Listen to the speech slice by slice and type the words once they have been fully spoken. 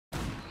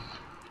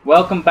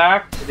Welcome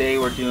back. Today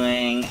we're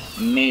doing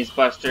Maze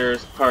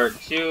Busters Part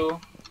 2.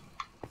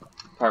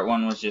 Part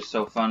 1 was just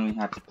so fun we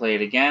had to play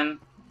it again.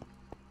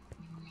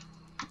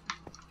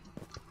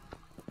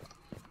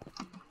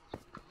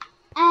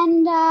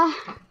 And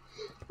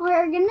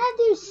we're gonna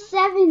do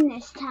 7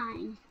 this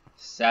time.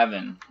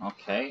 7,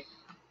 okay.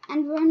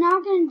 And we're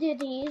not gonna do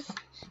these.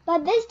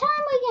 But this time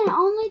we can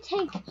only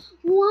take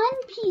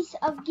one piece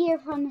of gear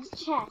from this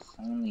chest.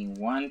 Only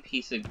one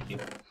piece of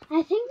gear.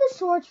 I think the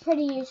sword's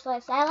pretty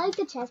useless. I like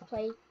the chest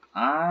plate.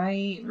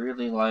 I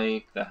really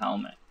like the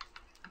helmet.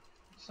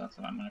 So that's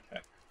what I'm gonna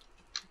pick.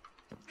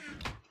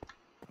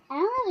 I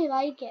don't really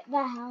like it,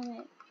 the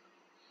helmet.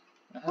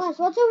 It Plus, has,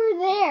 what's over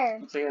there?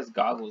 looks like it has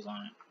goggles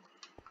on it.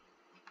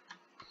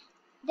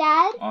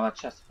 Dad? Oh, that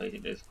chest plate,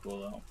 it is cool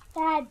though.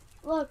 Dad,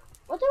 look.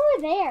 What's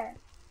over there?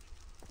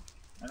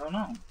 I don't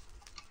know.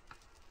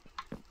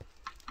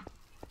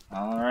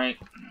 Alright.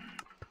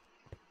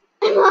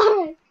 I'm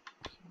alright.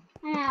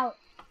 I'm out.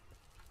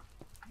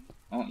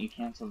 Oh, you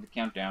canceled the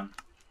countdown.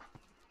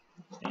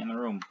 Stay in the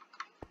room.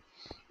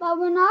 But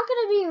we're not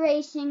gonna be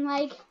racing,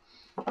 like,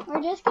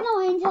 we're just gonna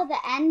wait until the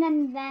end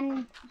and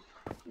then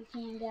we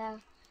can go.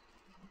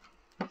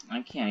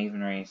 I can't even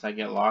race. I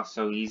get lost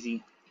so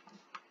easy.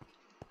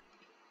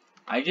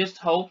 I just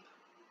hope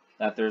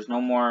that there's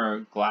no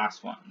more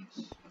glass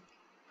ones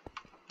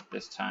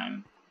this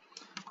time.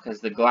 Because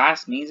the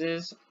glass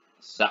mazes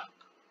suck.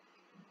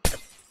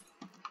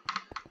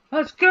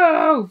 Let's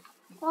go!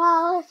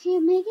 Well, if you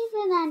make it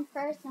to the end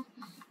first,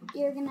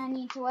 you're gonna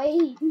need to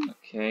wait.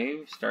 Okay,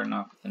 we're starting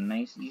off with a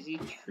nice easy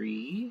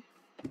tree.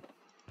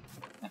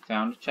 I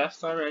found a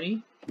chest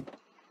already.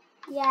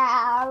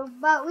 Yeah,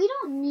 but we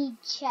don't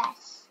need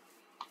chests.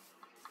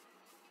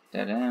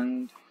 Dead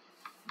end.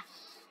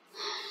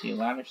 See a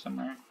ladder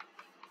somewhere?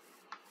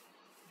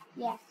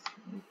 Yes.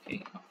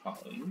 Okay, I'll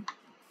follow you.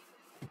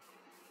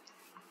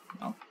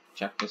 I'll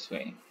check this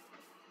way.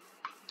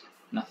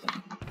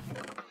 Nothing.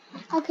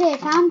 Okay, I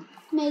found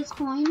maze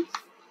coins.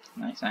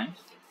 Nice, nice.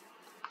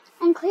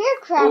 And clear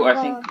crab. Oh,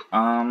 I think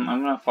I'm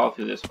gonna fall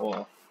through this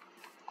hole.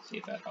 See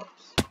if that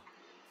helps.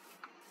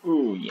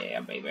 Ooh,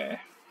 yeah, baby.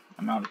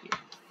 I'm out of here.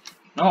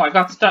 No, I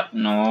got stuck.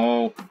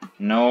 No,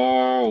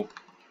 no.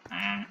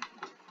 Ah.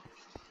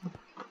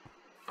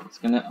 It's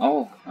gonna.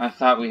 Oh, I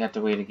thought we had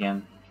to wait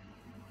again.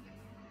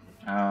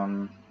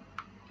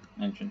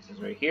 Entrance is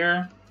right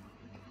here.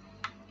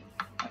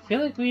 I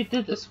feel like we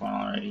did this one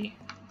already,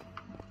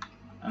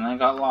 and I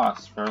got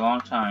lost for a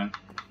long time.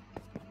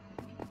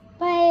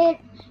 But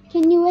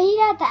can you wait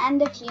at the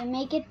end if you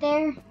make it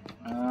there?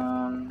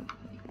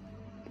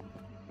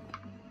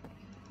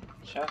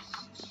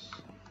 Chests.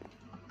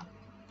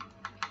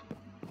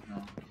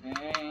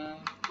 Okay.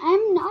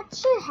 I'm not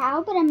sure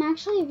how, but I'm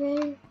actually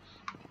very,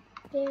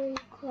 very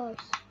close.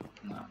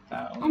 Not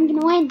that one. I'm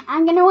gonna win.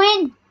 I'm gonna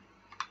win.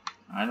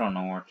 I don't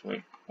know where to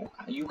wait. Oh,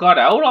 you got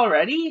out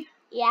already?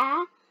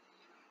 Yeah.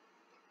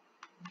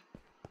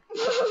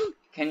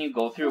 Can you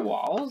go through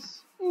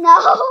walls? No.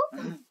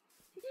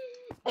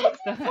 What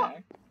the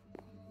heck?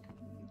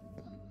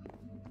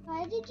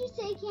 Why did you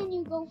say can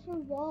you go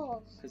through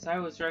walls? Because I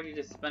was ready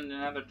to spend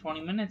another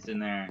 20 minutes in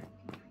there.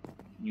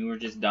 You were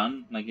just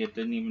done? Like it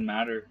didn't even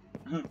matter.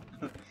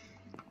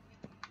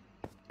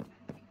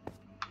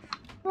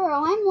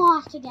 Bro, I'm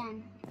lost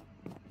again.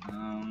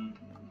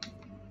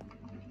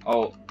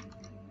 Oh.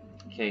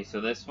 Okay,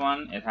 so this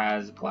one, it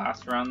has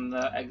glass around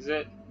the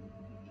exit.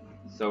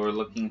 So we're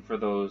looking for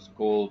those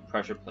gold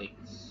pressure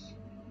plates.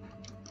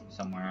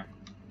 Somewhere.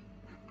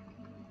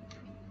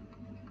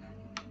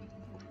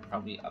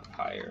 Probably up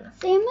higher.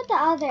 Same with the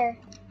other.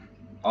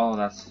 Oh,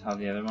 that's how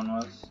the other one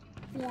was?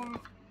 Yeah.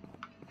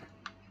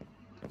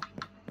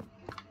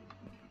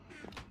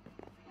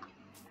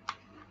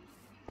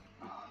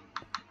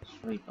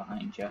 It's right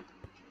behind you.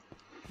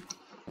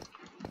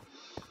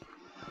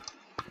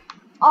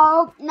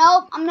 Oh,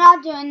 nope, I'm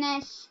not doing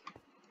this.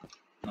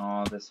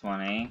 Oh, this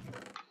one, eh?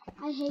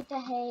 I hate the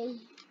hay.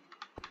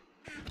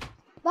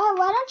 But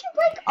why don't you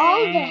break all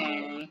the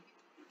hay?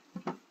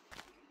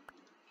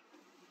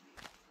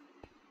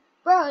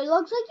 Bro, it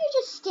looks like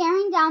you're just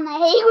staring down the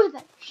hay with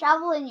a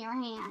shovel in your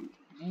hand.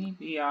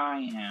 Maybe I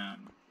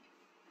am.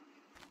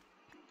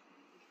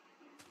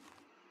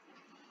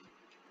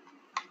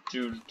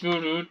 Do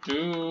do do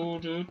do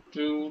do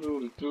do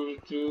do do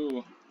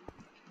do.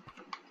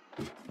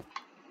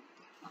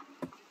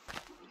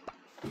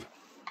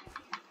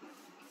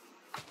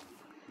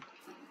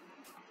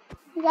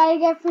 We gotta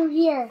get through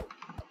here.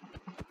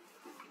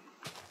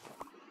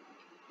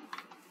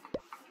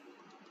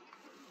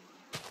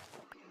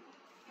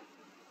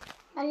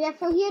 Gotta get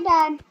through here,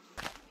 Dad.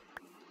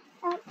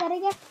 Oh, gotta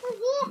get through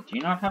here. Do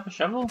you not have a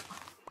shovel?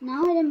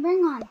 No, I didn't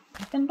bring one.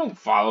 Then don't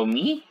follow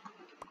me.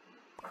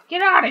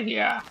 Get out of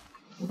here.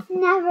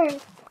 Never.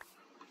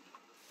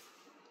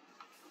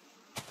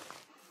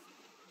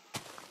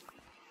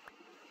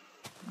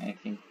 I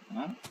think,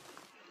 well.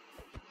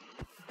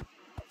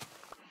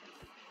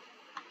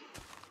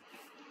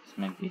 This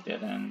might be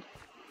dead end.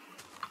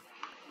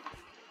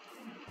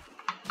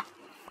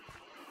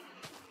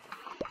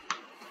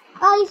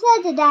 Well, you said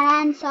it's a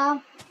dead end,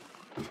 so.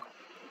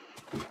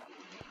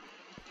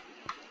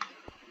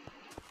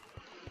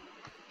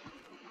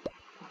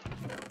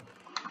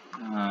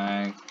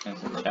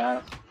 There's a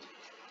chest.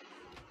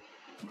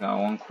 Got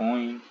 1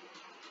 coin.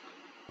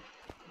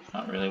 It's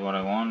not really what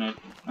I wanted.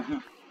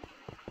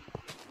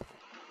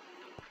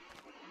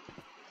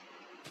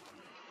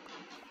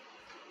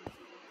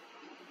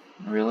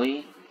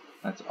 Really?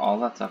 That's all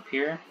that's up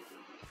here?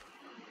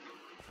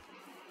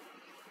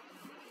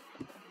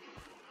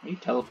 Are you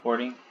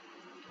teleporting?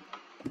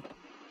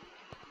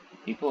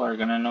 People are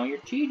gonna know you're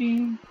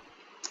cheating.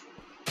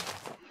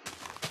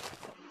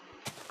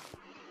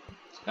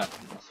 It's got to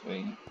be this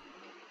way.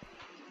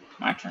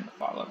 My turn to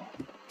follow.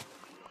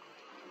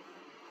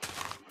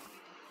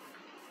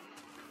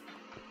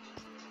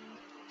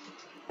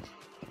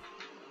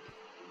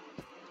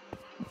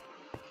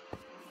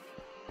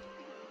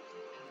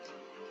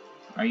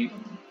 Are you...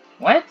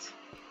 What?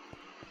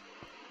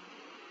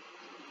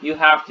 You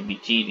have to be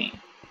cheating.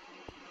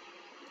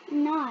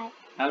 I'm not.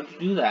 How'd you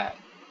do that?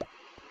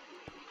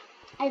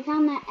 I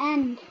found the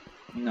end.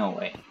 No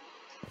way.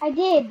 I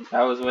did.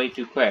 That was way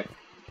too quick.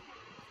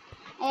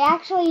 I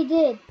actually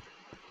did.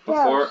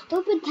 Bro,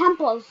 stupid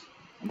temples.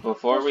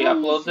 Before we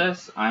upload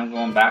this, I'm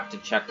going back to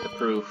check the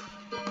proof.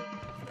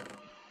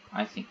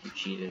 I think you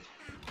cheated.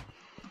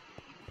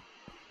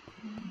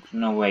 There's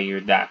no way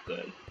you're that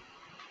good.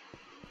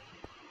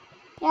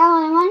 Yeah,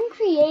 well, I went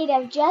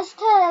creative just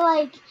to,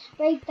 like,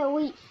 break the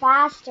wheat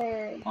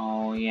faster.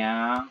 Oh,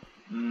 yeah?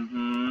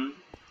 Mm-hmm.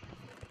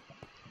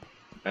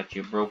 Bet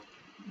you broke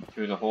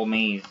through the whole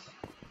maze.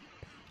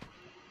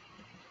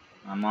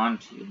 I'm on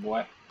to you,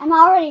 boy. I'm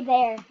already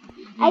there.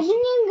 I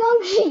didn't even go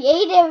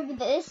creative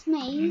this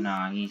maze.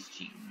 Nah, he's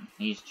cheating.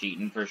 He's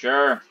cheating for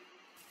sure.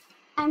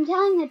 I'm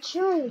telling the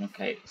truth.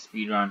 Okay,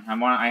 speedrun.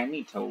 I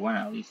need to win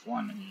at least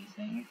one of these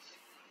things.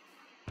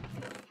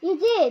 You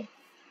did.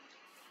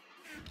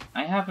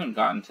 I haven't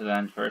gotten to the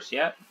end first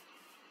yet.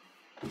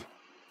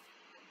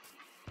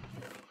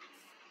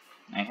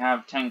 I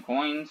have 10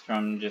 coins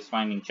from just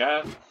finding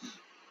chests.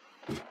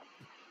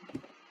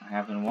 I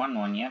haven't won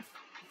one yet.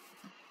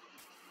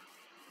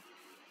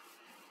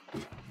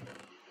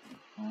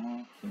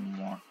 Oh, 2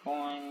 more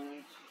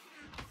coins.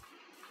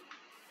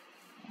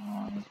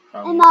 Oh,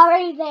 I'm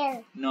already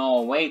there.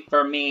 No, wait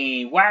for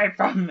me. Wait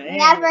for me.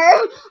 Never.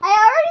 I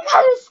already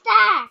got a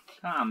stack.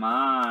 Come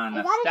on,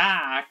 a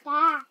stack.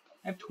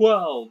 I have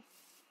 12.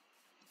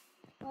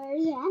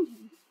 Where's the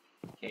entrance?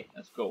 Okay,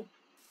 let's go.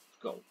 Let's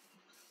go.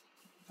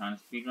 Trying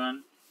to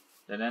speedrun.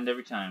 Dead end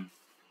every time.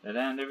 Dead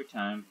end every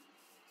time.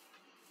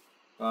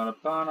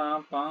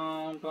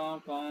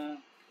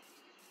 Ba-da-ba-da-bum-bum-bum.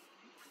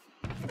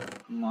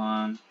 Come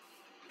on.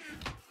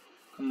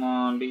 Come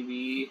on,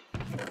 baby.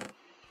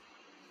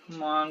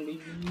 Come on,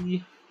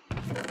 baby.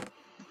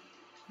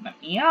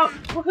 Let me out.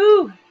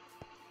 Woohoo!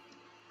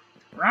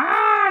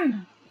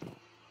 Run!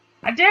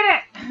 I did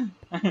it!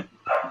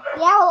 Yeah,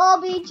 well, I'll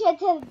beat you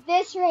to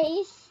this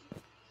race.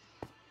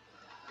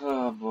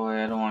 Oh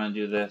boy, I don't want to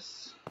do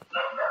this.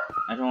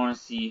 I don't want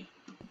to see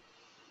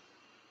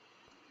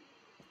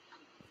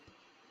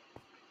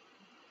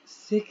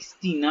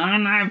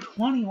 69. I have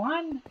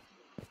 21.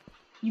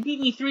 You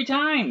beat me 3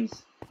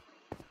 times.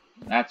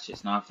 That's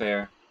just not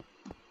fair.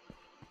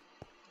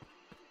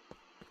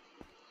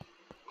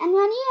 And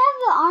when you have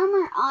the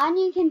armor on,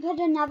 you can put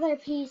another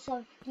piece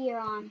of gear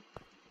on.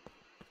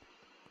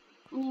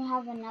 And you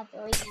have another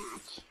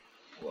rematch.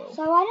 Whoa.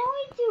 So why don't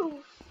we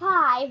do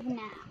 5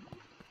 now?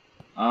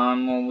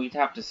 Well, we'd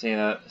have to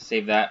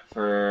save that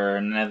for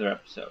another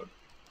episode.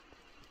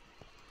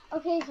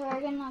 Okay, so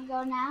we're gonna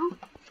go now?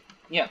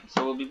 Yeah,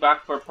 so we'll be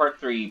back for part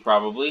 3,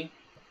 probably.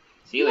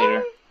 See you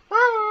later.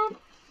 Bye!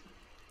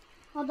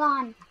 Hold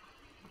on.